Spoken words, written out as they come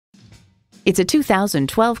It's a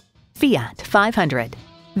 2012 Fiat 500.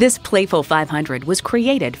 This playful 500 was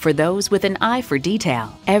created for those with an eye for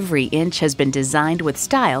detail. Every inch has been designed with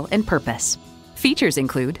style and purpose. Features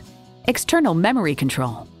include external memory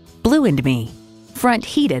control, Blue and Me, front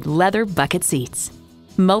heated leather bucket seats,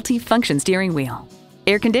 multi-function steering wheel,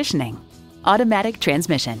 air conditioning, automatic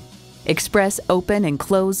transmission, express open and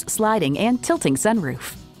close sliding and tilting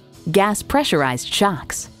sunroof, gas pressurized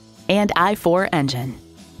shocks, and i4 engine.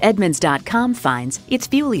 Edmunds.com finds it's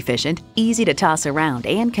fuel efficient, easy to toss around,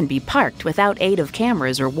 and can be parked without aid of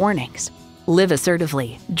cameras or warnings. Live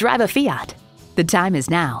assertively. Drive a Fiat. The time is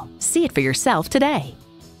now. See it for yourself today.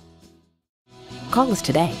 Call us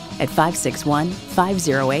today at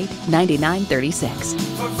 561-508-9936.